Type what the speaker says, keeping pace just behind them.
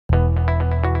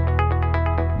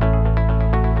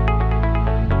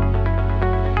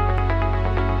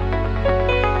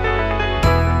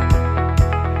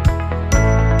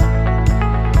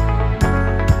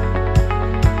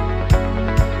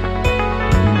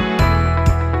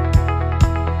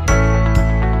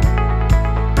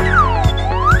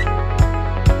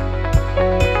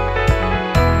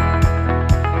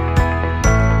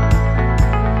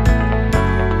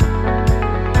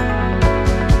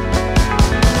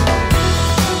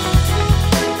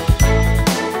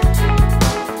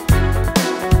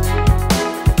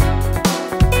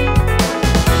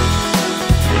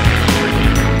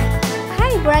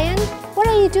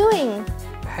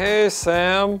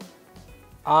Sam.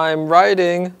 I'm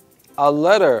writing a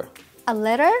letter. A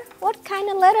letter? What kind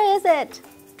of letter is it?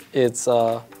 It's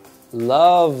a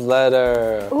love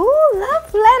letter. Ooh, love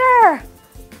letter.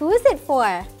 Who is it for?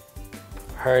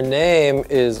 Her name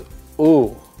is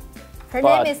U. Her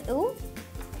name is U?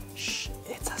 Shh,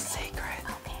 it's a secret.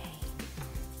 Okay.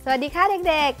 สวัสดีค่ะ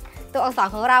เด็กๆ ตัวอักษร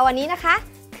ของเราวันนี้นะคะ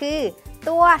คือ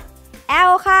ตัว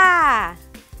L ค่ะ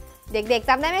เด็กๆ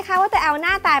จำได้ไหมคะว่าตัว L ห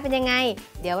น้าตาเป็นยังไง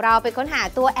เดี๋ยวเราไปค้นหา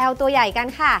ตัว L ตัวใหญ่กัน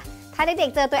ค่ะ ถ้าเด็ก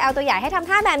ๆเจอตัว L ตัวใหญ่ให้ทำ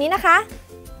ท่าแบบนี้นะคะ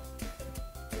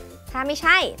ถ้าไม่ใ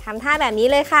ช่ทำท่าแบบนี้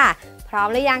เลยค่ะ พร้อม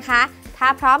หรือยังคะ ถ้า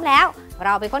พร้อมแล้วเร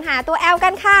าไปค้นหาตัว L กั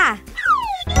นค่ะ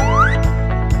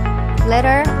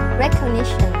Letter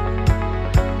recognition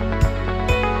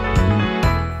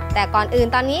แต่ก่อนอื่น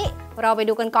ตอนนี้เราไป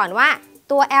ดูกันก่อนว่า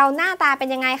ตัว L หน้าตาเป็น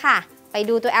ยังไงค่ะ ไป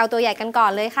ดูตัว L ตัวใหญ่กันก่อ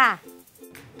นเลยค่ะ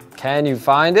Can you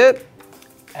find it?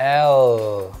 L.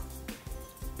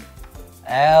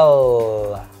 L.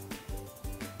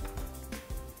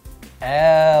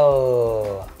 L.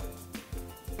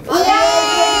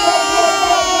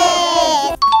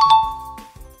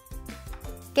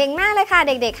 เก่งมากเลยค่ะเ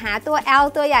ด็กๆหาตัว L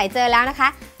ตัวใหญ่เจอแล้วนะคะ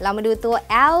เรามาดูตัว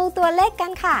L ตัวเล็กกั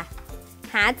นค่ะ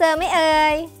หาเจอไหมเอ่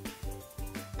ย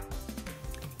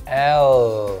L.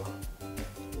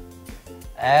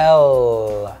 L.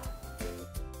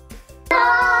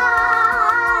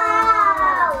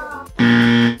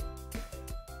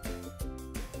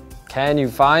 Can you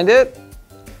find it?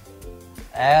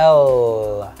 L.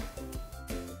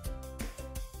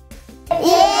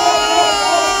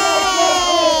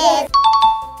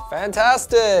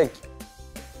 Fantastic!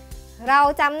 เรา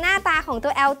จำหน้าตาของตั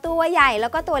ว L ตัวใหญ่แล้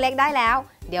วก็ตัวเล็กได้แล้ว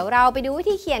เดี๋ยวเราไปดูวิ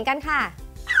ธีเขียนกันค่ะ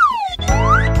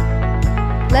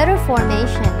Letter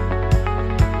formation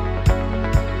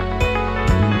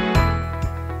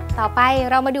ต่อไป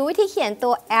เรามาดูวิธีเขียนตั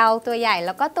ว L ตัวใหญ่แ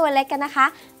ล้วก็ตัวเล็กกันนะคะ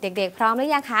เด็กๆพร้อมหรื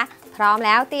อยังคะ พร้อมแ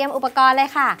ล้วเตรียมอุปกรณ์เลย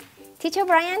ค่ะ Teacher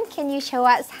Brian, can you show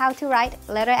us how to write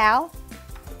letter L?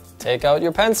 Take out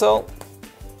your pencil.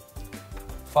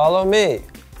 Follow me.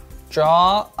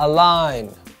 Draw a line.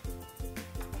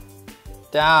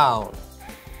 Down.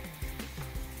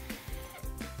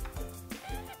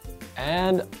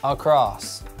 And across.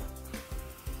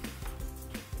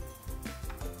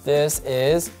 This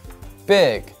is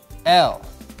big L.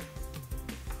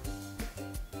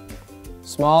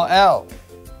 Small L.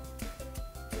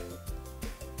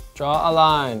 Draw a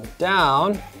line down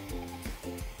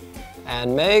and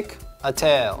make a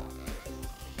tail.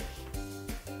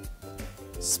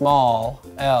 Small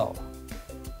L.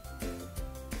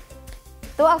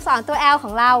 ตัวอักษรตัว L ข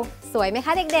องเราสวยไหมค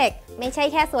ะเด็กๆไม่ใช่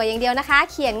แค่สวยอย่างเดียวนะคะ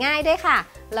เขียนง่ายด้วยค่ะ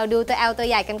เราดูตัว L ตัว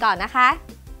ใหญ่กันก่อนนะคะ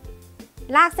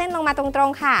ลากเส้นลงมาตรง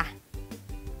ๆค่ะ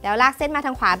แล้วลากเส้นมาท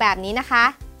างขวาแบบนี้นะคะ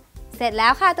เสร็จแล้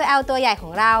วค่ะตัว L ตัวใหญ่ขอ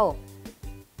งเรา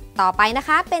ต่อไปนะค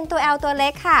ะเป็นตัว L ตัวเล็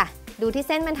กค่ะดูที่เ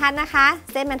ส้นบรรทัดนะคะ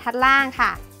เส้นบรรทัดล่างค่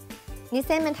ะนี่เ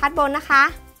ส้นบรรทัดบนนะคะ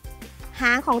ห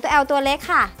างของตัว L ตัวเล็ก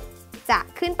ค่ะจะ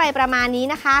ขึ้นไปประมาณนี้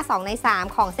นะคะ2 ใน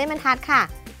 3ของเส้นบรรทัดค่ะ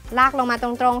ลากลงมาตร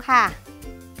งๆค่ะ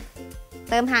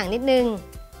เติมห่างนิดนึง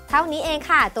เท่านี้เอง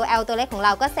ค่ะตัว L ตัวเล็กของเร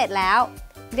าก็เสร็จแล้ว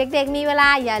เด็กๆมีเวลา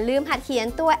อย่าลืมหัดเขียน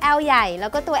ตัว L ใหญ่แล้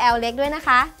วก็ตัว L เล็กด้วยนะค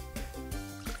ะ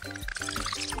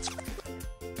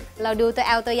เราดูตัว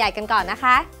L ตัวใหญ่กันก่อนนะค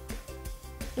ะ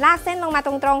ลากเส้นลงมาต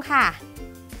รงๆค่ะ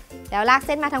แล้วลากเ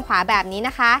ส้นมาทางขวาแบบนี้น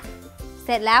ะคะเส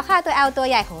ร็จแล้วค่ะตัว L ตัว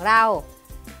ใหญ่ของเรา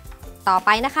ต่อไป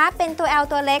นะคะเป็นตัว L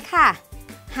ตัวเล็กค่ะ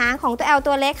หางของตัว L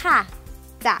ตัวเล็กค่ะ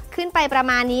จะขึ้นไปประ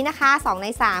มาณนี้นะคะ2 ใน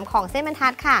 3ของเส้นบรรทั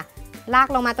ดค่ะลาก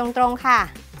ลงมาตรงๆค่ะ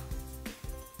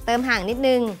เติมห่างนิด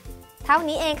นึงเท่า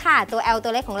นี้เองค่ะตัว L ตั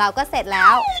วเล็กของเราก็เสร็จแล้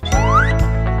ว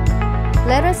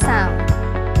Letter sound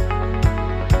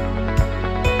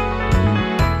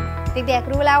เด็ก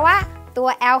ๆรู้แล้วว่าตัว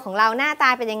L ของเราหน้าตา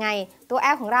เป็นยังไงตัว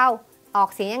L ของเราออก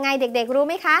เสียงยังไงเด็กๆรู้ไ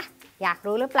หมคะอยาก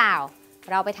รู้หรือเปล่า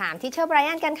เราไปถามที่เชอร์ไบร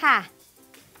อันกันค่ะ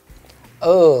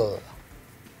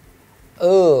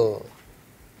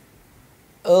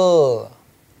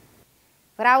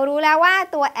เรารู้แล้วว่า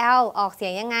ตัว L ออกเสี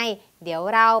ยงยังไงเดี๋ยว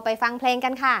เราไปฟังเพลงกั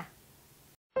นค่ะ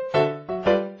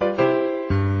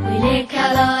We lick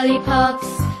our lollipops,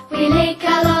 we lick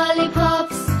our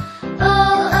lollipops.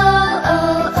 Oh, oh,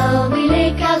 oh, oh, we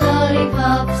lick our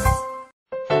lollipops.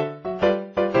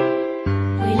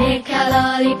 We lick our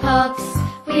lollipops,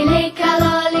 we lick our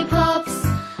lollipops.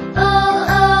 Oh,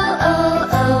 oh, oh,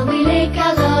 oh, we lick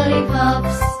our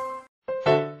lollipops.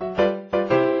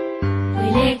 We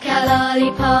lick our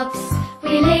lollipops,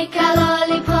 we lick our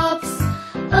lollipops.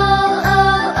 Oh,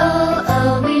 oh, oh,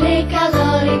 oh, we lick our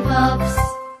lollipops.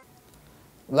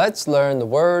 Let's learn the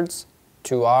words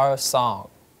to our song.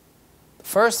 The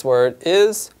first word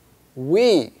is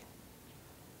we.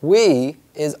 We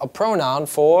is a pronoun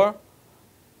for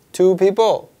two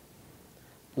people.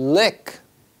 Lick.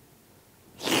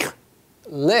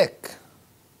 Lick.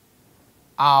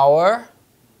 Our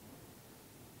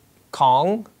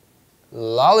Kong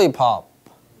lollipop.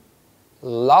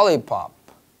 Lollipop.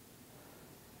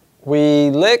 We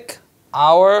lick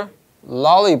our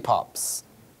lollipops.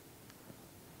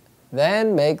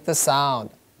 Then make the sound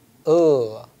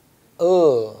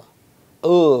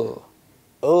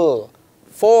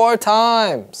 4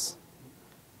 times.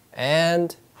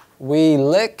 And we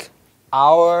lick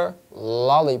our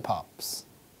lollipops.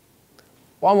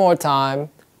 One more time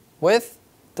with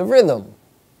the rhythm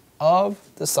of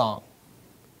the song.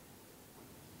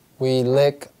 We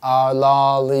lick our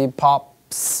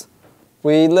lollipops.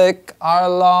 We lick our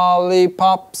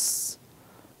lollipops.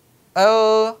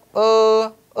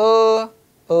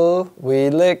 We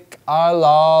lick our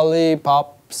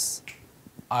lollipops.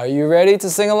 Are you ready to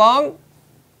sing along?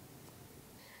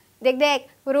 เด็ก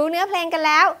ๆรู้เนื้อเพลงกันแ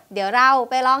ล้วเดี๋ยวเรา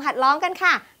ไปลองหัดร้องกัน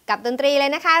ค่ะกับดนตรีเล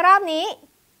ยนะคะรอบนี้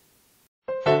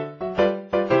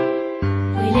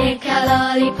We lick our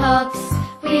lollipops.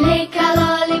 We lick our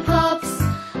lollipops.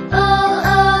 Oh,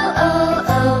 oh, oh,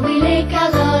 oh, we lick our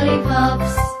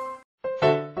lollipops.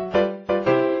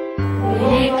 We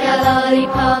lick our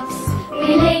lollipops. We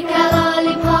lick our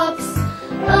lollipops.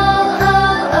 Oh,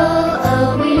 oh, oh, oh,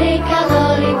 we lick our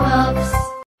lollipops.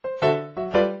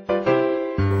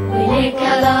 We lick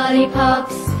our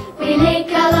lollipops. We lick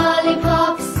our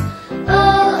lollipops.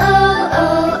 Oh, oh,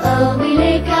 oh, oh, we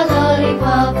lick our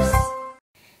lollipops.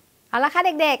 เอาละค่ะเ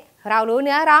ด็กๆเรารู้เ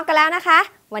นื้อร้องกันแล้วนะคะ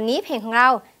วันนี้เพลงของเรา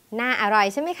น่าอร่อย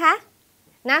ใช่ไหมคะ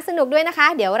น่าสนุกด้วยนะคะ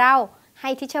เดี๋ยวเราให้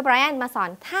ทิชเชอร์ไบรอันมาสอน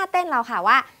ท่าเต้นเราค่ะ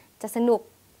ว่าจะสนุก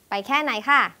ไปแค่ไหน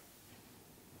ค่ะ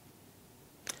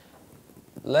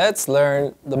Let's learn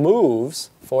the moves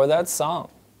for that song.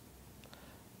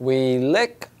 We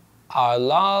lick our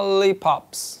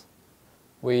lollipops.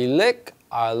 We lick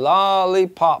our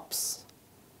lollipops.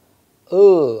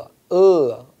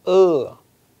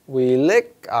 We lick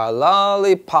our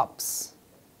lollipops.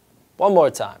 One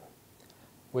more time.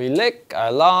 We lick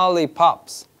our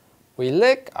lollipops. We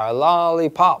lick our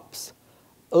lollipops.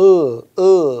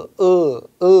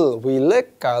 We lick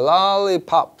our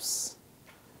lollipops.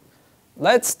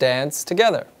 Let's dance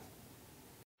together.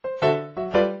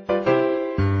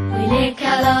 We lick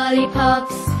our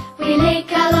lollipops. We lick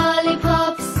our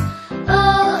lollipops.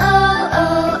 Oh, oh,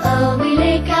 oh, oh, we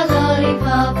lick our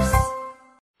lollipops.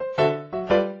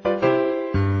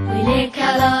 We lick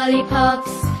our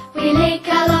lollipops. We lick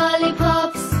our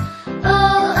lollipops.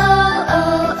 Oh, oh,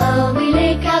 oh, oh, we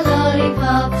lick our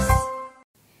lollipops.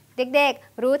 เด็ก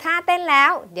ๆรู้ท่าเต้นแล้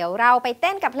วเดี๋ยวเราไปเ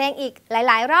ต้นกับเพลงอีกห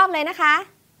ลายๆรอบเลยนะคะ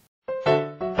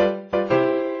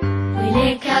We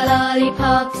lick our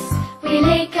lollipops. We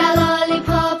lick our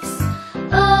lollipops.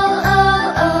 Oh, oh,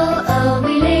 oh, oh,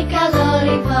 we lick our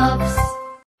lollipops.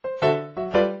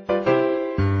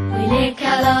 We lick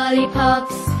our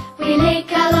lollipops. We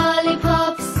lick our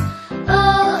lollipops.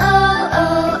 Oh, oh,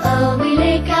 oh, oh, we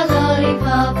lick our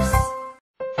lollipops.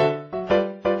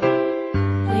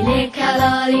 We lick our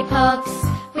lollipops.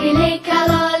 We lick our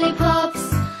lollipops.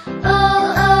 Oh,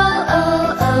 oh, oh,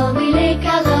 oh, we lick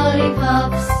our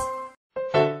lollipops.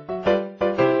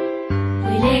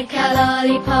 We lick our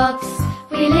lollipops.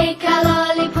 We lick our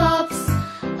lollipops.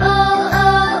 Oh,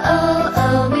 oh, oh,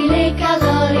 oh, we lick our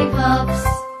lollipops.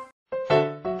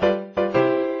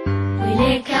 We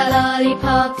lick our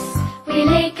lollipops. We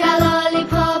lick our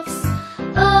lollipops.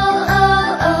 Oh, oh,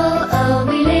 oh, oh,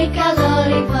 we lick our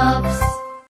lollipops.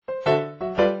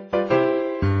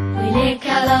 We lick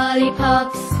our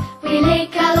lollipops. We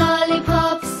lick our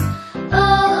lollipops.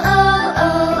 Oh, oh,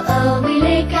 oh, oh, we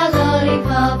lick our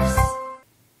lollipops.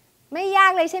 ไม่ยา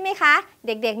กเลยใช่ไหมคะเ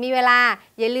ด็กๆมีเวลา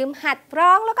อย่าลืมหัดร้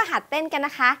องแล้วก็หัดเต้นกันน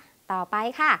ะคะต่อไป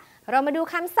ค่ะเรามาดู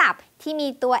คำศัพท์ที่มี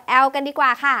ตัว L กันดีกว่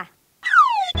าค่ะ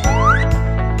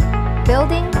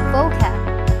Building vocab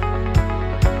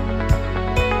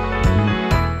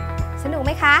สนุกไห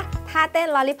มคะท่าเต้น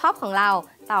Lollipop ของเรา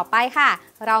ต่อไปค่ะ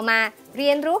เรามาเรี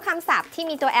ยนรู้คำศัพท์ที่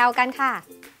มีตัว L กันค่ะ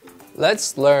Let's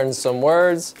learn some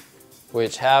words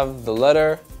which have the letter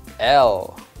L.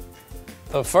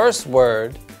 The first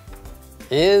word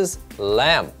is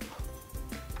lamp.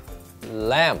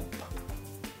 Lamp.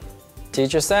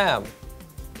 Teacher Sam,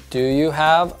 do you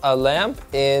have a lamp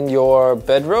in your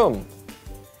bedroom?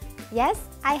 Yes,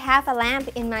 I have a lamp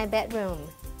in my bedroom.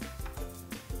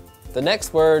 The next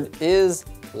word is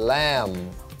lamb.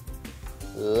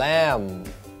 Lamb.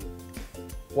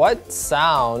 What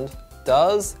sound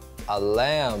does a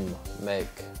lamb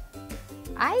make?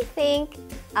 I think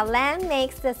a lamb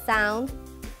makes the sound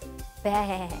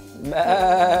Bear.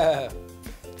 Bah.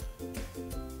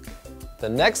 The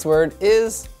next word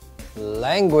is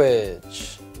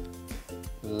language.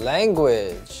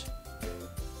 Language.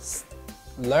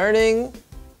 Learning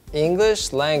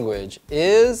English language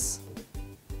is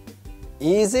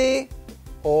easy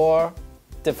or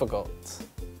difficult?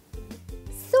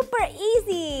 Super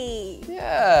easy.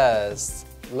 Yes,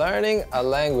 learning a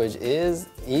language is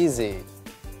easy.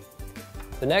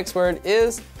 The next word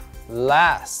is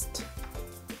last.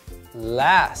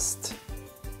 Last.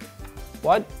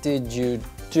 What did you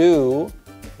do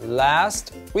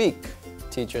last week,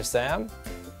 Teacher Sam?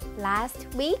 Last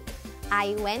week,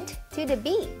 I went to the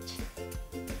beach.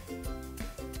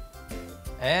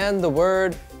 And the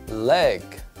word leg.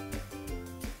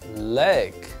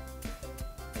 Leg.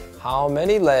 How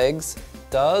many legs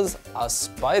does a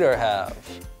spider have?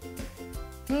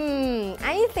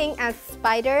 I think a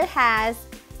spider has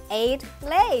 8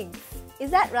 legs. Is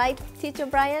that right, Teacher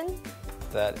Brian?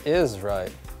 That is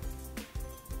right.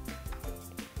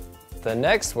 The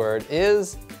next word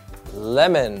is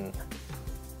lemon.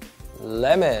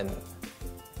 Lemon.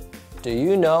 Do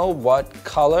you know what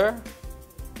color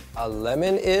a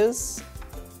lemon is?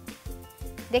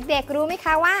 เด็กๆรู้ไหมค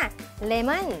ะว่า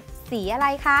lemon สีอะไร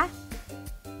คะ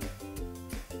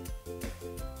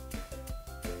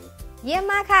เยี่ยม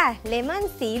มากค่ะ lemon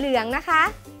สีเหลืองนะคะ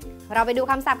เราไปดู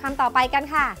คำศัพท์คำต่อไปกัน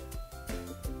ค่ะ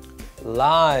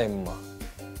Lime.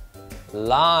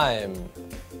 Lime.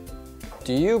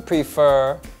 Do you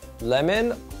prefer lemon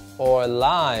or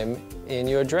lime in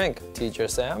your drink, Teacher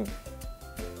Sam?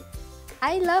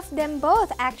 I love them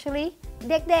both actually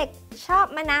เด็กๆชอบ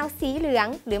มะนาวสีเหลือง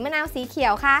หรือมะนาวสีเขีย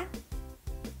วคะ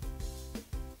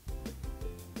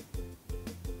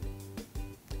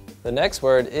The next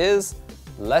word is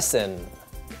lesson.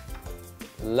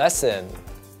 Lesson.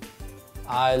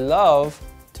 I love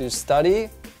to study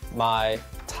my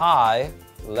Thai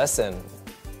lesson.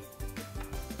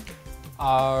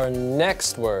 Our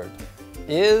next word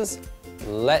is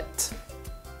let.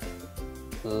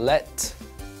 Let.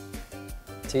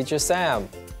 Teacher Sam,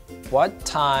 what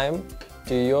time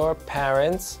do your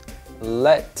parents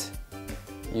let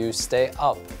you stay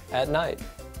up at night?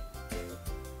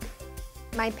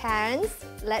 My parents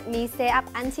let me stay up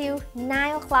until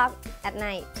 9 o'clock at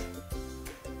night.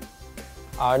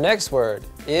 Our next word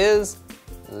is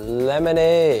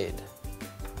lemonade.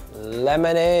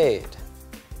 Lemonade.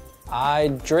 I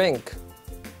drink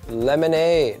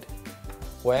lemonade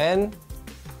when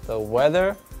the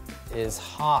weather is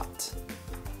hot.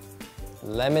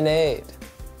 Lemonade.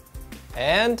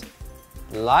 And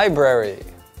library.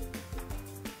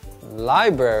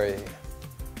 Library.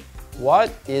 What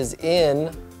is in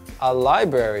a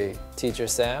library, Teacher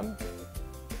Sam?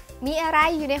 มีอะไร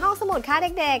อยู่ในห้องสมุดคะ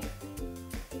เด็ก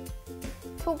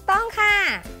ๆ ถูกต้องค่ะ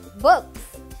books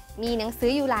มีหนังสื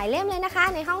ออยู่หลายเล่มเลยนะคะ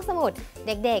ในห้องสมุด เ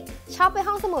ด็กๆ ชอบไป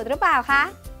ห้องสมุดหรือเปล่าคะ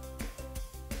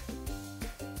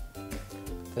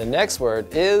The next word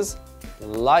is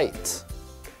light.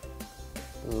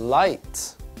 Light.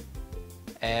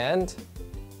 And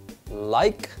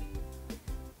like.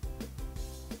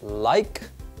 Like.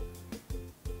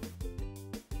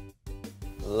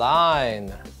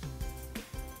 Line.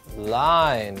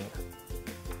 Line.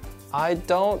 I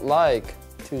don't like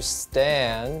to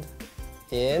stand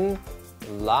in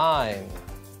line.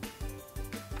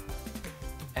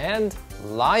 And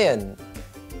lion.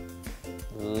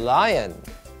 Lion.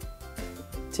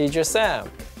 Teacher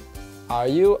Sam, are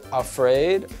you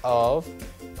afraid of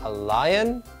a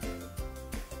lion?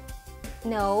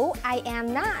 No, I am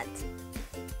not.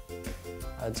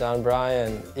 John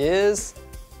Brian is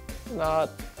not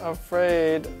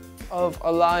afraid of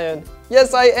a lion.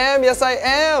 Yes, I am. Yes, I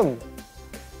am.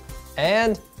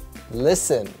 And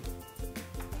listen.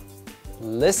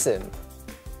 Listen.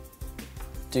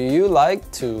 Do you like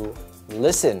to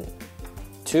listen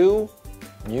to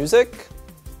music?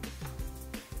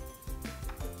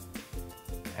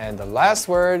 And the last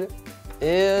word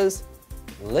is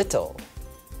little.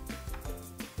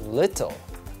 Little.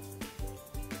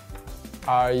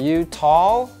 Are you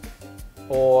tall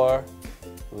or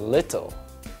little?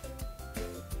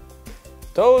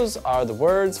 Those are the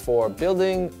words for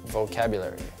building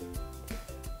vocabulary.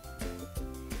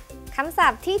 คำศั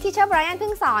พท์ที่ทีเชอร์ไบรอันเ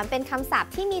พิ่งสอนเป็นคำศัพ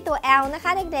ท์ที่มีตัว L นะค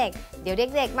ะเด็กๆ เดี๋ยว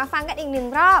เด็กๆ มาฟังกันอีกหนึ่ง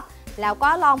รอบ แล้วก็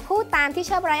ลองพูดตามทีเ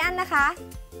ชอร์ไบรอันนะคะ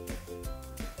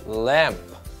Lamp.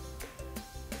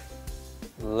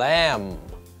 Lamb.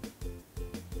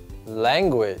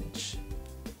 Language.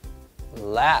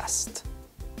 Last.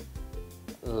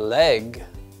 Leg.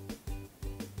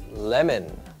 Lemon.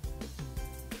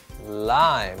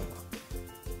 Lime.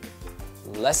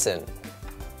 Lesson.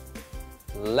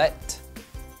 Let.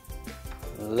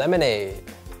 lemonade,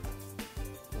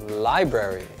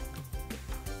 library,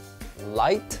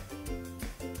 light,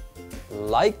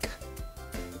 like,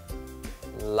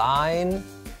 line,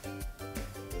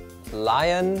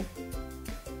 lion,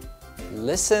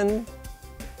 listen,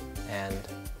 and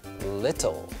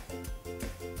little.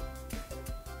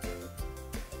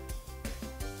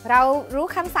 เรารู้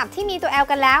คำศัพท์ที่มีตัว L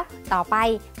กันแล้ว ต่อไป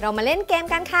เรามาเล่นเกม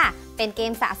กันค่ะ เป็นเก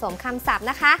มสะสมคำศัพท์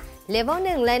นะคะ Level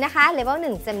 1 เลยนะคะ Level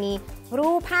 1 จะมีรู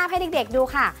ปภาพให้เด็กๆดู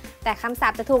ค่ะ แต่คำศั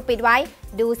พท์จะถูกปิดไว้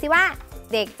ดูสิว่า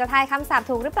เด็กจะทายคำศัพท์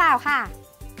ถูกหรือเปล่าค่ะ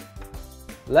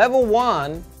Level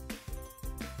 1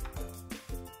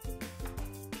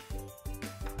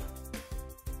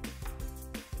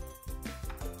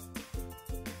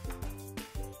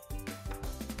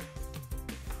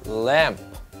 lamp,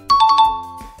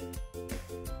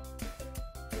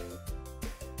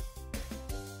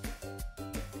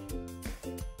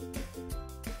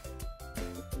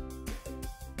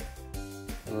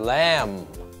 lamb,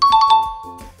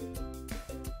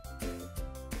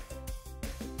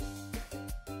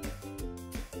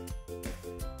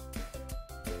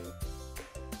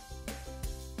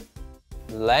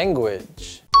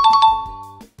 language,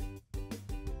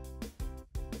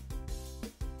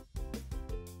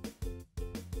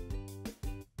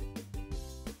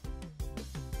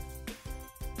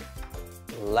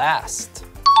 last,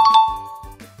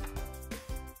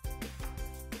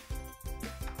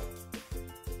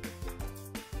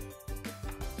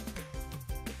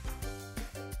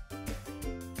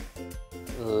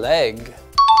 leg,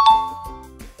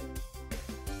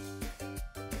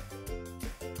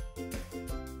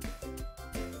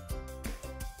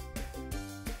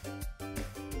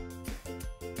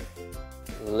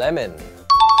 lemon,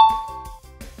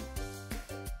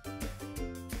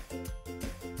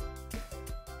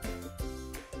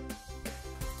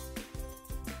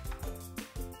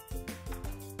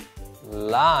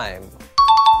 lime,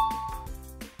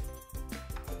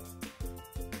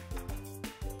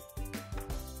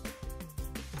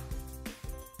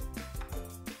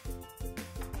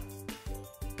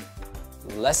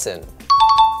 lesson,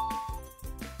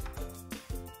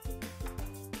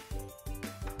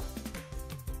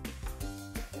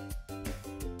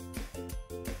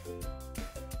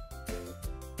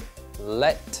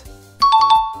 let,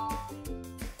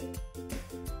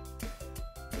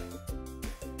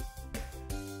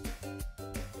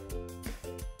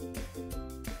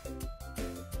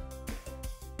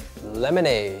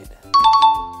 lemonade,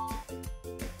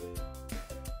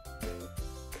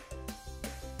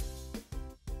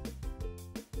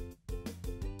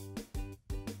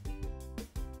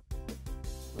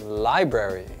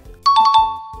 library,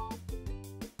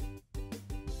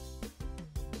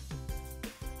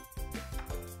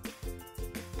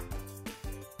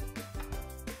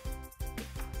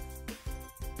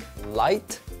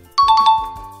 light,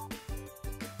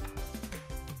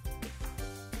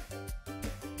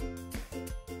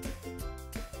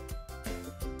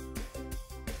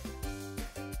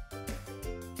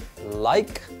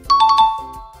 like,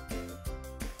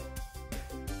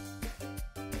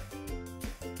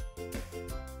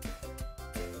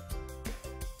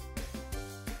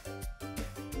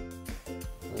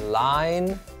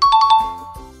 line,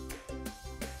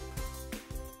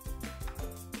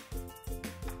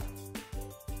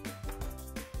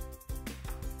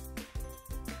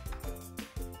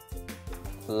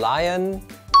 lion,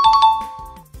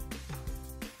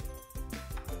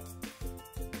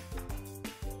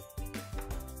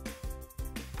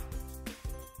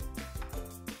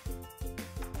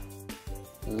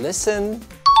 listen,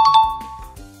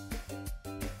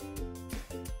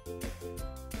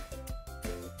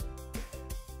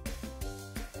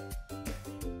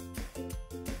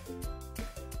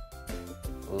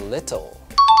 little.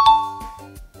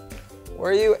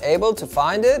 Were you able to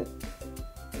find it?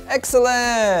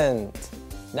 Excellent!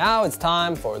 Now it's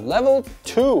time for level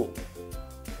 2.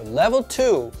 For level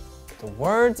 2, the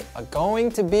words are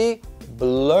going to be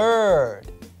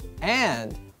blurred.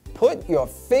 And put your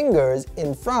fingers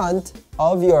in front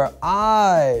of your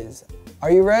eyes.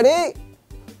 Are you ready?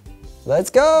 Let's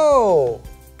go!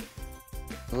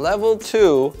 Level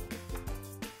 2.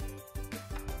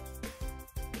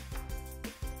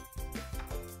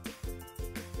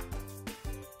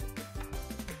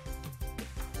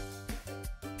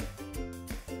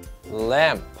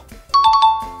 Lamp,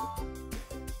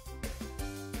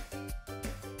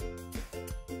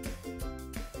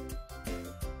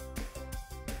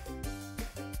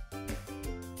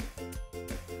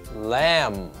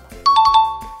 lamb,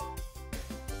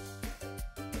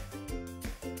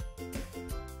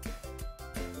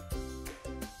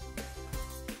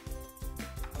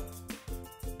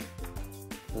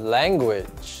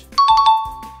 Language.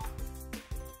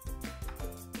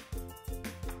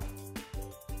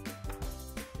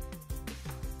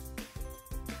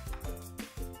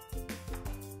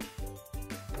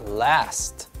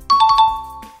 Last.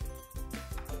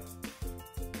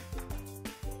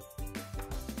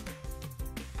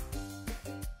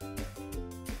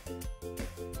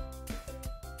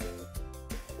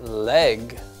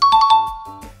 Leg.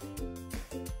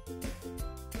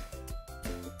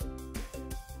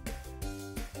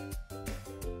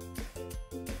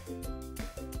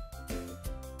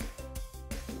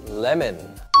 Lemon.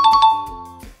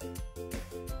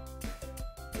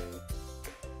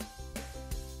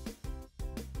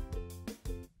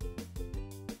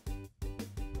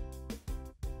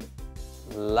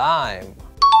 Lime.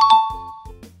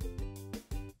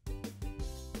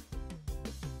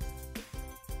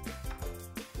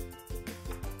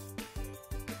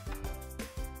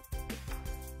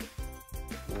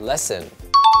 Lesson.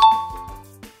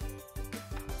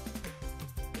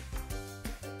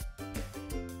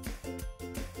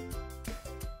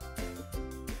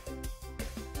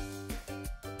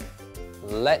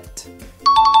 Let.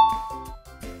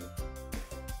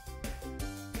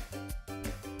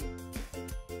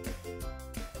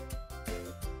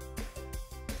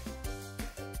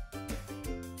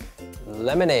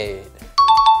 Lemonade.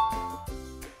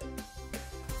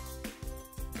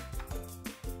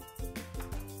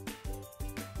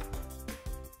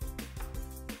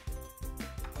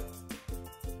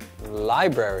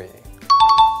 Library.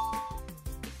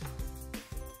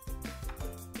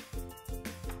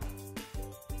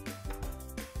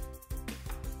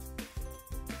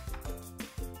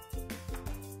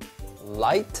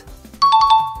 Light.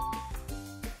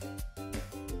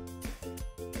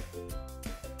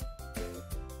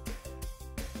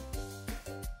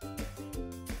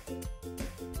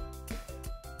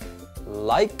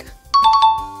 Like.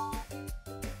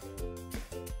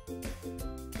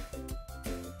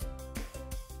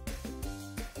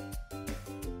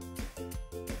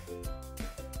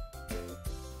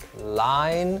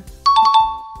 Line.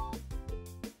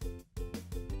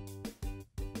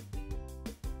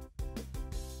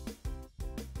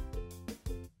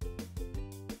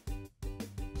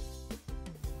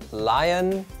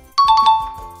 Lion.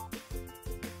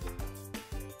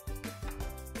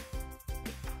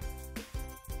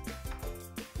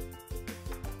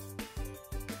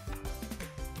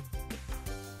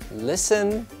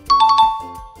 Listen.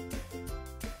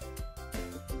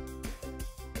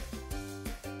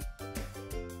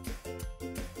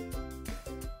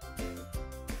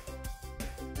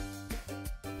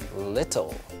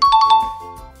 Little.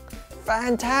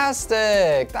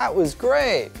 Fantastic! That was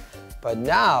great! But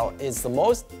now is the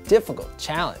most difficult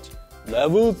challenge.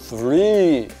 Level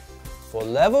 3. For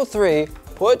level 3,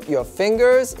 put your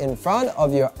fingers in front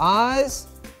of your eyes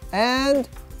and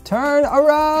turn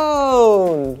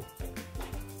around.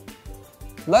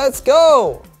 Let's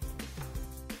go!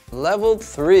 Level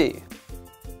 3.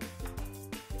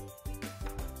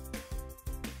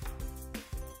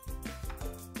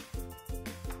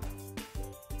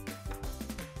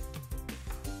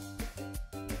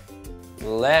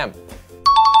 Lamp.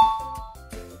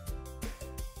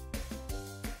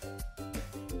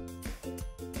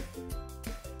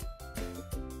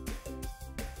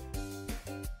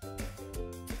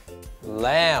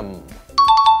 Lamb.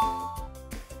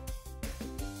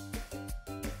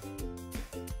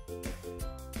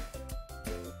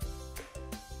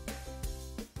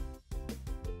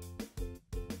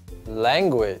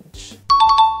 Language.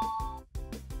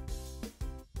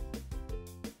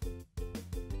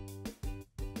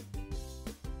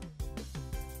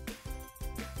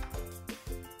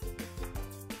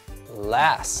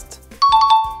 Last.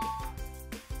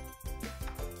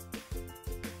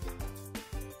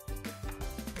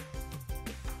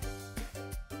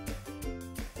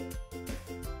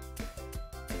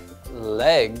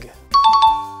 Leg.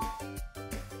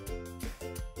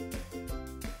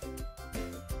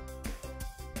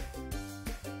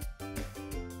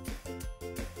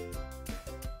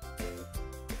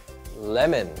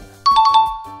 Lemon.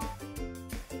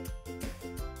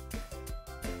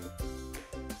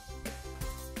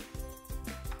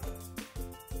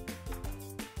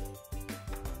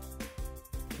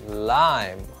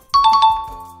 Lime.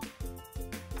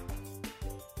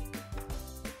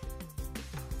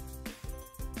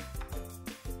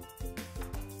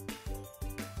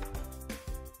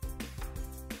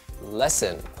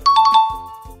 Lesson.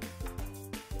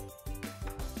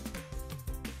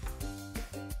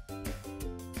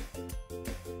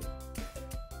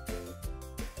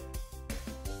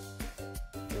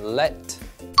 Let.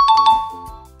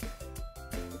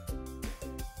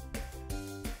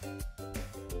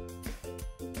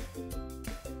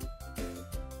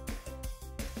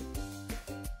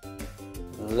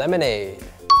 lemonade.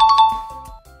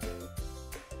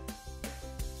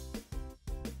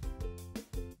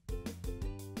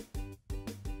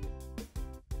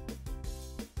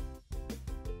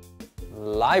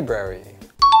 Library.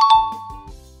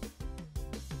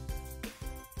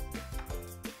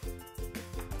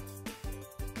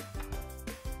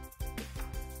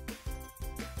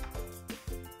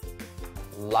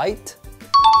 Light.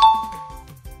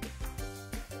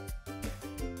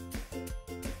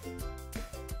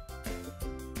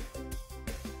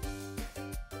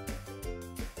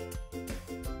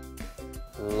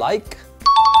 Like.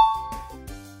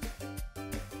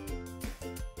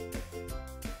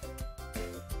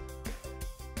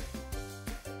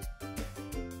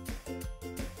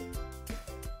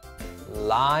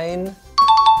 Line.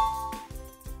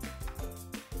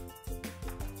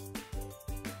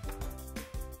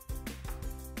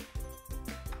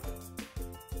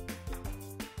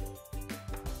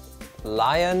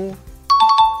 Lion.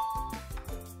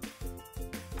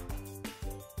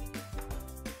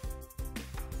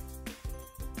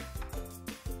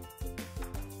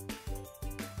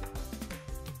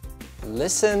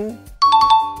 Listen.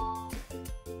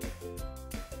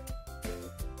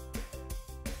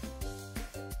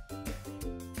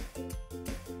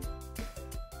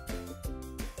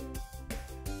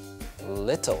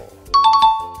 Little.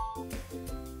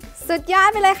 สุดยอด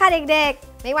ไปเลยค่ะเด็ก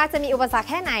ๆไม่ว่าจะมีอุปสรรค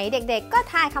แค่ไหนเด็กๆก็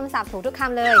ทายคำศัพท์ถูกทุกค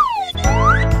ำเลย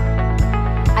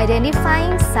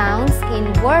Identifying sounds in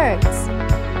words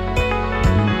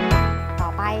ต่อ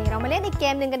ไปเรามาเล่นอีกเก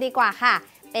มหนึ่งกันดีกว่าค่ะ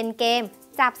เป็นเกม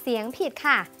จับเสียงผิด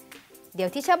ค่ะเดี๋ยว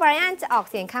ที่เชอร์ไบรอันจะออก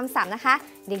เสียงคำศัพท์นะคะ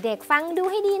เด็กๆฟังดู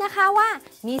ให้ดีนะคะว่า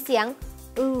มีเสียง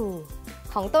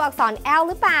ของตัวอักษร L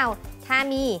หรือเปล่าถ้า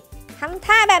มีทำ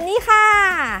ท่าแบบนี้ค่ะ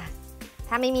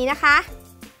ถ้าไม่มีนะคะ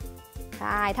ใ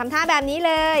ช่ทำท่าแบบนี้เ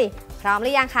ลยพร้อมหรื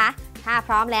อยังคะถ้าพ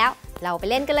ร้อมแล้วเราไป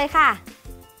เล่นกันเลยค่ะ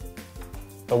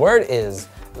The word is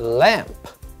lamp.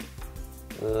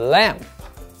 Lamp.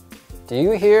 Do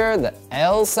you hear the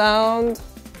L sound?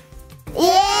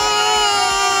 Yes!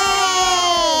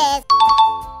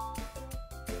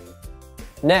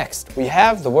 Next, we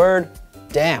have the word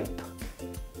damp.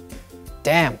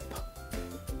 Damp.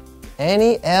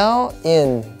 Any L in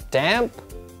damp?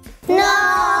 No!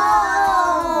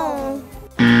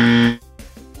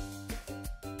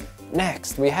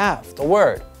 Next, we have the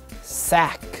word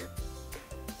sack.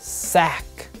 Sack.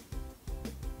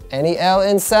 Any L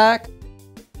in sack?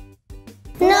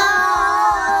 No!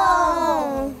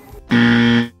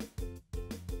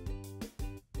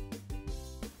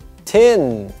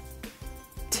 Tin.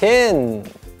 Tin.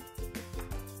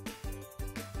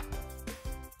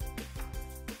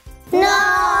 No!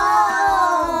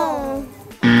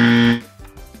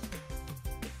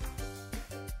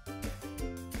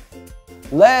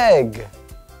 Leg.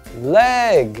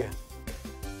 Leg.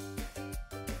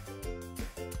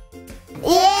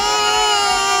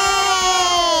 Yes!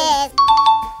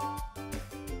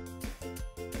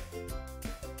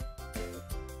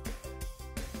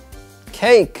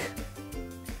 Cake.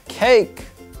 Cake.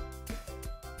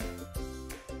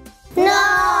 No!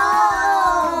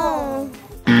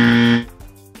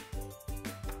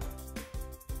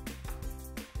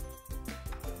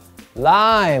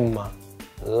 Lime.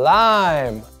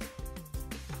 Lime.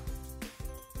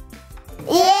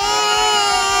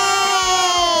 Yes!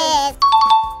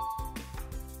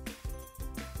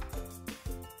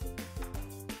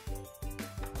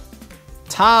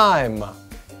 Time.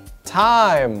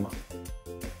 Time.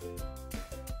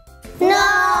 No!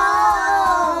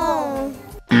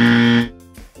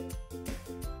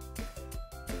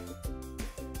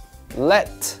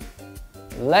 Let.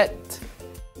 Let.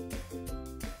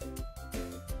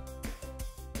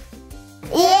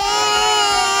 Yes!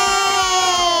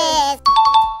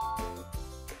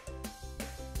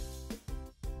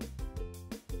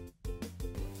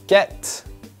 Get.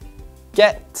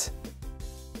 Get.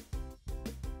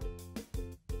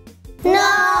 No!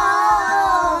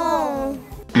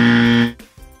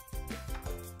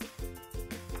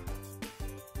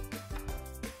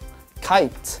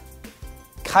 Kite.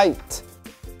 Kite.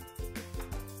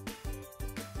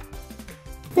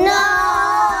 No!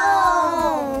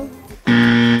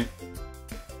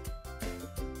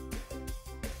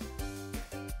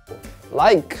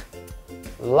 Like.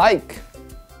 Like.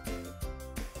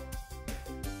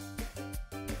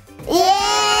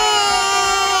 Yes!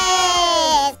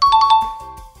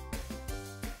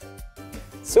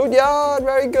 Sudyard,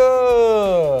 very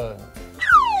good.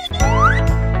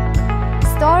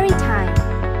 Story time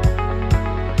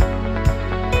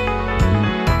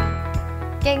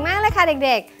เก่งมากเลยค่ะเ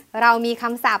ด็กๆเรามีค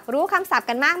ำศัพท์รู้คำศัพท์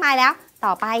กันมากมายแล้วต่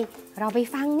อไป เราไป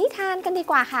ฟังนิทานกันดี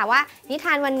กว่าค่ะว่านิท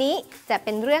านวันนี้จะเ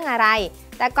ป็นเรื่องอะไร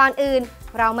แต่ก่อนอื่น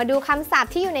เรามาดูคำศัพ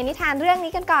ท์ที่อยู่ในนิทานเรื่อง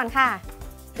นี้กันก่อนค่ะ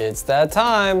It's that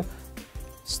time!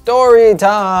 Story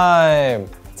time!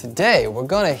 Today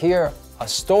we're gonna hear a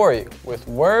story with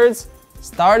words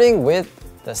starting with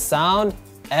the sound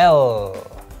L.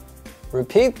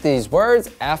 Repeat these words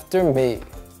after me.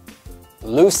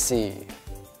 Lucy,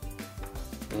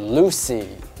 Lucy,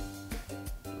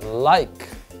 like,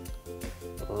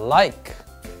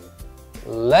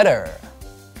 letter,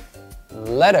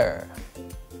 letter,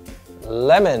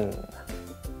 lemon,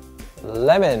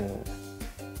 lemon,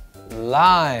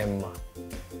 lime,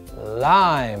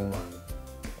 lime,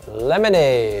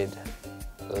 lemonade,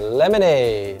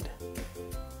 lemonade,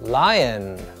 lion,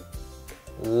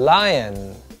 lion,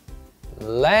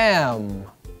 lamb,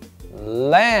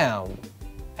 lamb,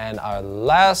 and our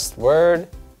last word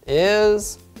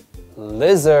is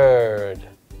lizard,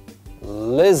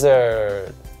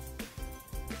 lizard.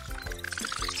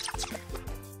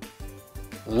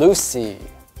 Lucy,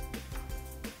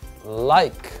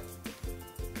 like,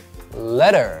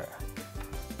 letter,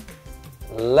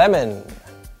 lemon,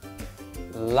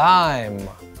 lime,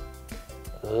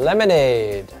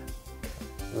 lemonade,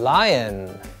 lion,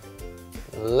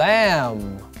 lamb,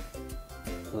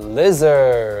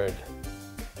 lizard.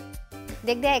 เ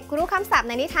ด็กๆรู้คำศัพท์ใ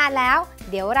นนิทานแล้ว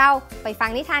เดี๋ยวเราไปฟัง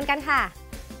นิทานกันค่ะ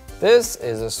This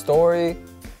is a story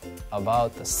about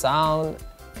the sound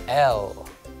L.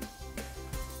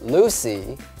 Lucy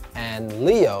and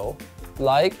Leo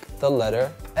like the letter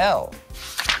L.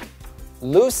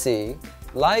 Lucy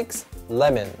likes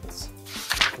lemons.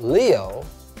 Leo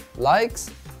likes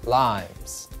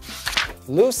limes.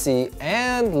 Lucy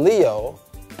and Leo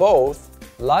both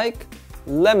like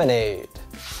lemonade.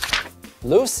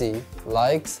 Lucy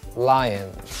likes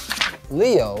lions.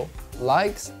 Leo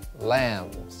likes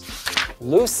lambs.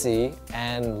 Lucy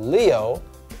and Leo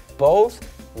both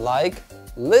like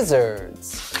lizards.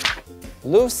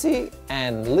 Lucy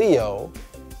and Leo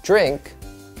drink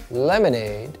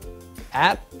lemonade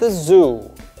at the zoo,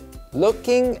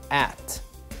 looking at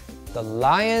the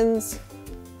lions,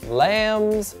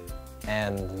 lambs,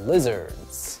 and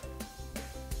lizards.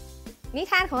 นิ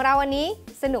ทานของเราวันนี้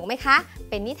สนุกไหมคะ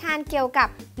เป็นนิทานเกี่ยวกับ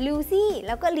ลูซี่แ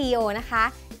ล้วก็ลีโอนะคะ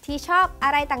ที่ชอบอะ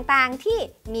ไรต่างๆที่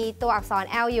มีตัวอักษร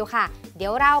L อยู่ค่ะเดี๋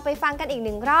ยวเราไปฟังกันอีกห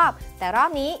นึ่งรอบแต่รอ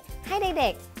บนี้ให้เด็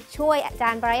กๆช่วยอาจา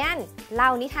รย์ไบรอันเล่า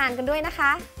นิทานกันด้วยนะค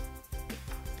ะ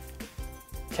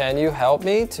Can you help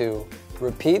me to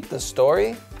repeat the story?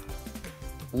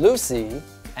 Lucy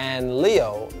and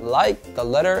Leo like the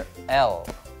letter L.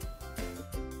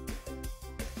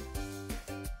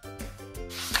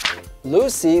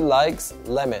 Lucy likes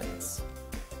lemons.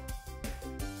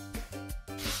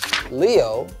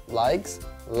 Leo likes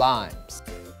limes.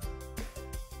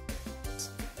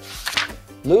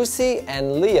 Lucy and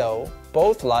Leo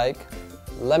both like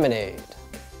lemonade.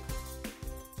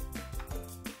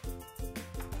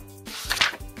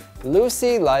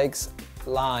 Lucy likes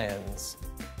lions.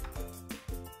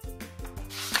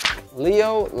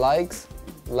 Leo likes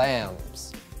lambs.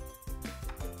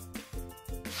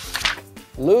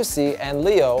 Lucy and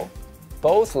Leo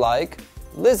both like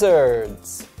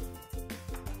lizards.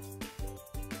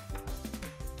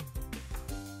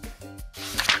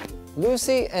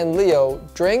 Lucy and Leo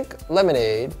drink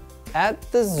lemonade at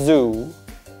the zoo,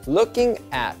 looking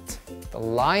at the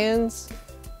lions,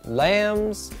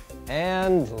 lambs,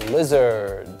 and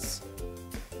lizards.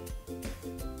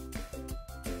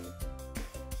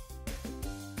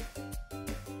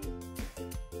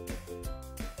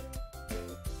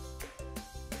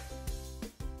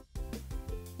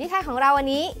นิทานของเราวัน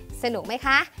นี้สนุกไหมค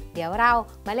ะเดี๋ยวเรา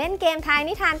มาเล่นเกมทาย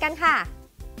นิทานกันค่ะ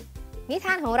นิท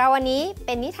านของเราวันนี้เ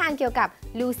ป็นนิทานเกี่ยวกับ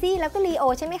ลูซี่แล้วก็ลีโอ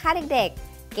ใช่ไหมคะเด็ก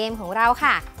ๆเกมของเรา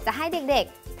ค่ะจะให้เด็ก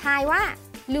ๆทายว่า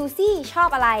ลูซี่ชอบ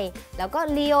อะไรแล้วก็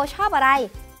ลีโอชอบอะไร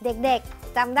เด็ก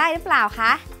ๆจำได้หรือเปล่าค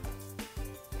ะ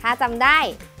ถ้าจำได้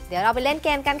เดี๋ยวเราไปเล่นเก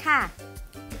มกันค่ะ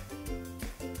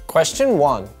Question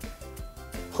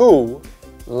 1. Who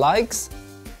likes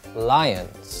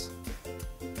lions?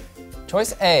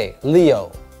 Choice A, Leo.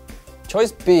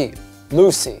 Choice B,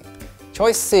 Lucy.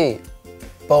 Choice C,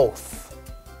 both.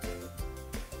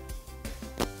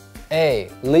 A,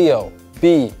 Leo. B,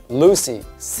 Lucy.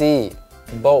 C,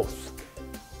 both.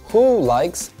 Who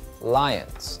likes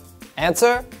lions?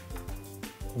 Answer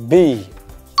B,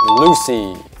 Lucy.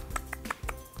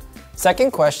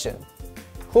 Second question.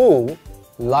 Who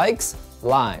likes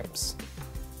limes?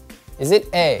 Is it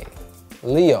A,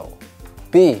 Leo.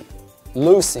 B,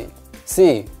 Lucy.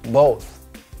 C, both.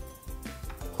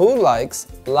 Who likes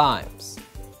limes?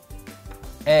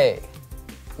 A,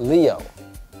 Leo.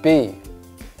 B,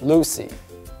 Lucy.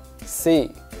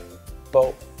 C.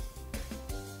 Both.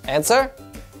 Answer?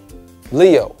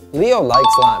 Leo. Leo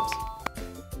likes limes.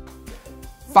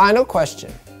 Final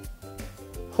question.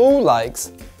 Who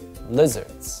likes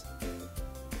lizards?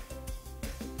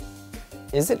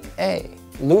 Is it A.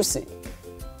 Lucy,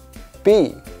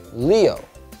 B. Leo,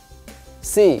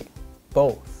 C.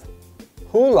 Both?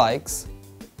 Who likes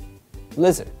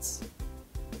lizards?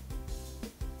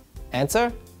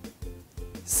 Answer?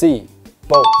 C.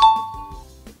 Both.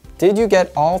 Did you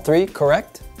get all three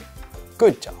correct?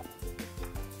 Good job.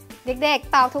 เด็ก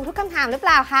ๆ ตอบถูกทุกคำถามหรือเป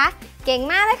ล่าคะ เก่ง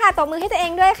มากเลยค่ะ ตบมือให้ตัวเอ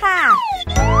งด้วยค่ะ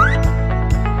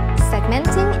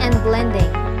Segmenting and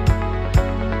blending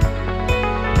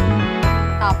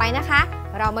ต่อไปนะคะ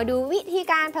เรามาดูวิธี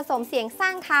การผสมเสียงสร้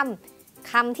างค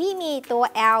ำ คำที่มีตัว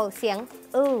L เสียง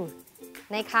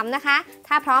ในคำนะคะ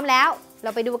ถ้าพร้อมแล้ว เร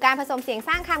าไปดูการผสมเสียงส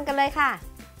ร้างคำกันเลยค่ะ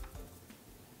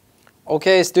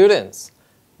Okay, students.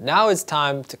 Now it's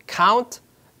time to count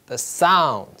the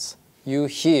sounds you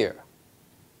hear.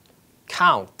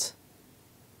 Count.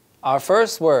 Our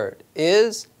first word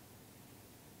is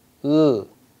L,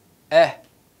 E,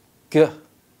 G.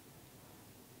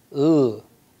 L,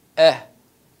 E,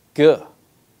 G.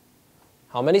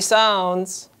 How many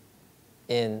sounds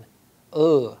in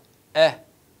L, E,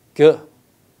 G?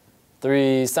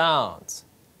 3 sounds.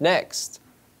 Next,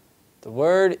 the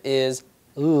word is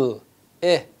L,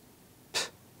 E, P,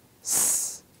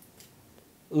 S.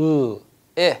 L,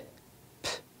 E, P,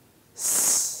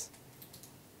 S.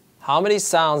 How many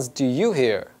sounds do you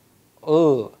hear?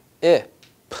 L, E,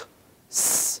 P,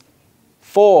 S.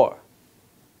 4.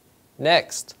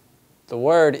 Next, the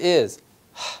word is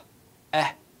H, E,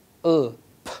 L,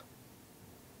 P.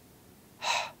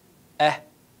 H, E,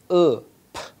 L,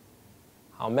 P.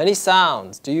 How many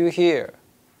sounds do you hear?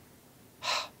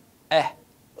 H, E,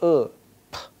 L,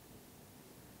 P.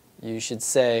 You should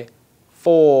say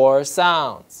 4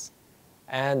 sounds.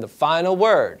 And the final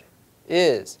word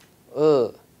is E,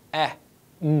 P. E,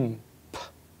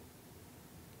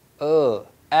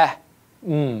 P.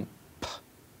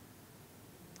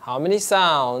 How many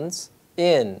sounds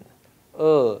in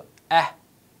E,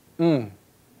 P?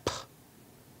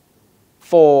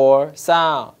 4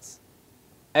 sounds.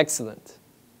 Excellent.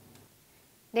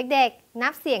 เด็กๆ นั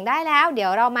บเสียงได้แล้ว เดี๋ย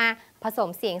วเรามาผสม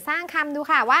เสียงสร้างคำดู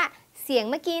ค่ะว่าเสียง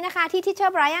เมื่อกี้นะคะที่ทิเชอ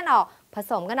ร์ไบรอันออกผ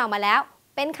สมกันออกมาแล้ว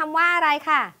เป็นคำว่าอะไร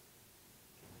ค่ะ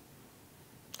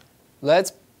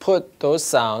Let's put those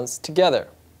sounds together.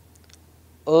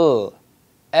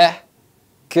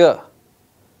 G.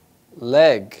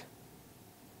 Leg.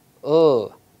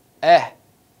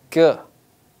 G.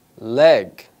 Leg.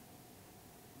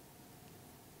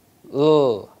 P.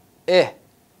 S.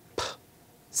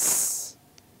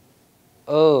 P.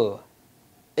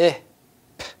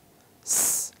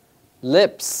 S.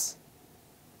 Lips.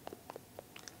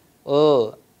 P.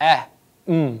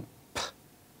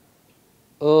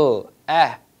 P.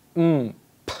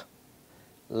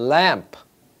 Lamp.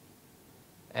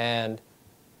 And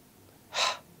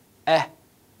P.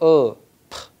 P.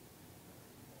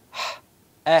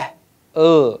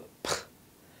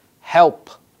 Help.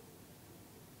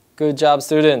 Good job,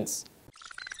 students.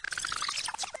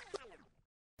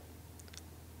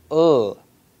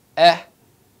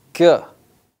 G.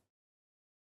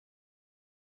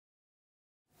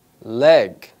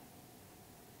 Leg.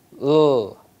 P.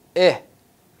 S.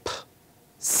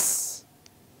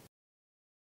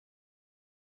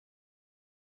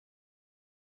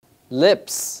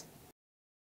 Lips.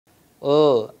 P.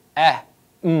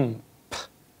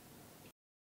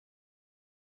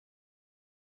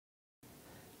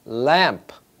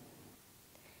 Lamp.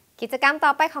 กิจกรรมต่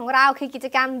อไปของเราคือกิจ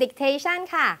กรรม dictation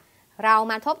ค่ะ เรา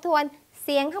มาทบทวนเ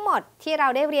สียงทั้งหมดที่เรา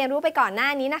ได้เรียนรู้ไปก่อนหน้า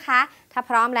นี้นะคะ ถ้า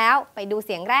พร้อมแล้วไปดูเ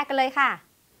สียงแรกกันเลยค่ะ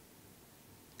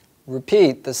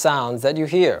Repeat the sounds that you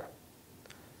hear.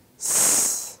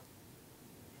 S.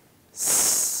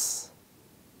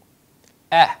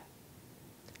 S.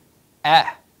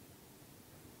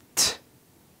 T.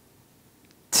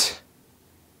 T.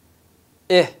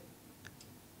 I.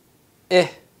 P. P.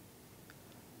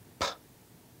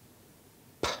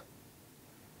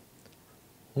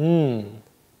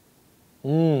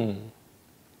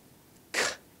 K.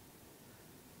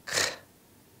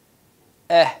 K.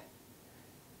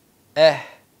 H.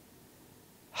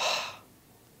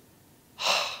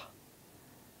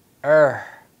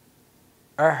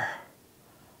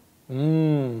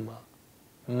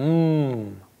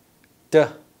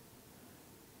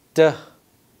 D.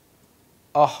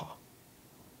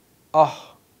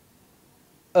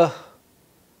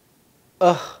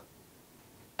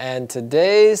 And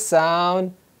today's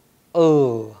sound,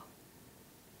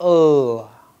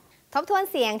 ทบทวน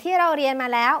เสียงที่เราเรียนมา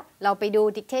แล้วเราไปดู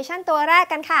dictation ตัวแรก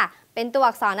กันค่ะเป็นตัว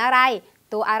อักษรอะไร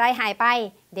ตัวอะไรหายไป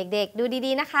เด็กๆดู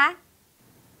ดีๆนะคะ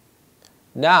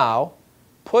Now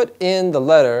put in the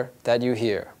letter that you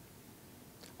hear.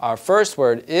 Our first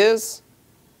word is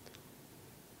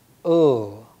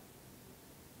ooh.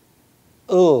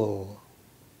 Ooh.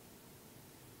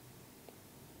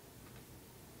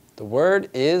 The word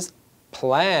is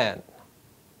plan.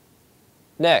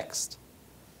 Next.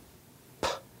 P.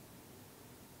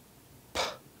 P.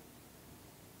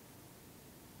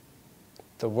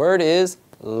 The word is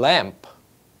lamp.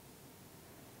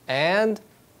 And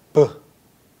B.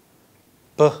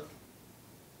 B.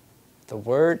 The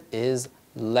word is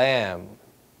lamb.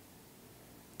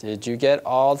 Did you get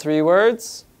all three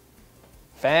words?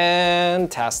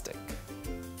 Fantastic.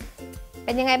 เ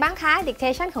ป็นยังไงบ้างคะ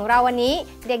dictation ของเราวันนี้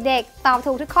เด็กๆตอบ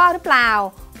ถูกทุกข้อหรือเปล่า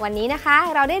วันนี้นะคะ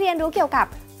เราได้เรียนรู้เกี่ยวกับ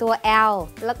ตัว L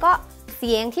แล้วก็เ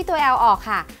สียงที่ตัว L ออก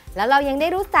ค่ะแล้วเรายังได้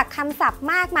รู้จักคำศัพท์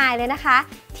มากมายเลยนะคะ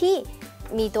ที่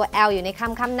มีตัว L อยู่ในค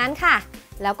ำนั้นค่ะ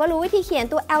แล้วก็รู้วิธีเขียน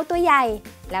ตัว L ตัวใหญ่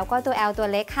แล้วก็ตัว L ตัว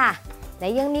เล็กค่ะและ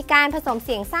ยังมีการผสมเ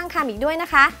สียงสร้างคำอีกด้วยนะ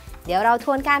คะเดี๋ยวเราท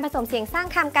วนการผสมเสียงสร้าง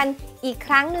คำกันอีกค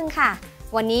รั้งหนึ่งค่ะ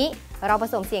วันนี้เราผ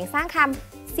สมเสียงสร้างค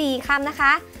ำ4คำนะค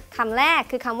ะคำแรก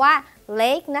คือคำว่า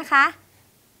leg นะคะ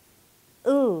g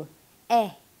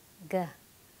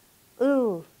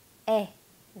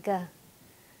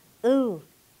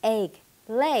egg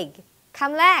leg ค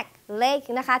ำแรก leg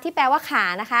นะคะที่แปลว่าขา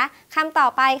นะคะคำต่อ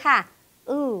ไปค่ะ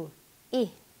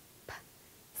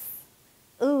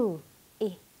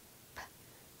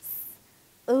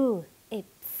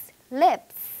it's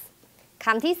lips ค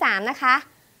ำที่3นะคะ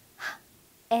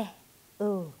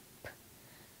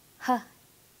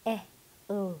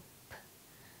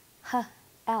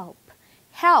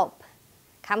help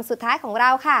คำสุดท้ายของเรา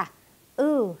ค่ะ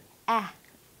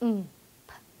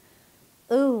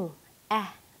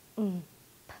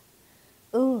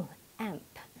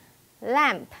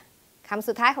lamp คำ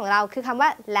สุดท้ายของเราคือคำว่า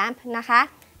lamp นะคะ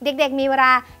เด็กๆมีเวล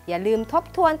าอย่าลืมทบ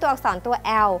ทวนตัวอักษรตัว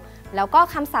L แล้วก็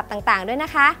คำศัพท์ต่างๆด้วยน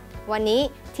ะคะวันนี้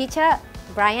Teacher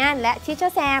Brian และ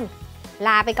Teacher Sam ล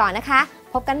าไปก่อนนะคะ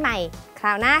พบกันใหม่คร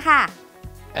าวหน้าค่ะ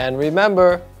And remember,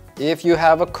 if you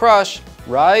have a crush,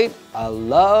 write a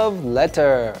love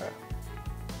letter.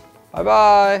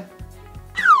 Bye-bye.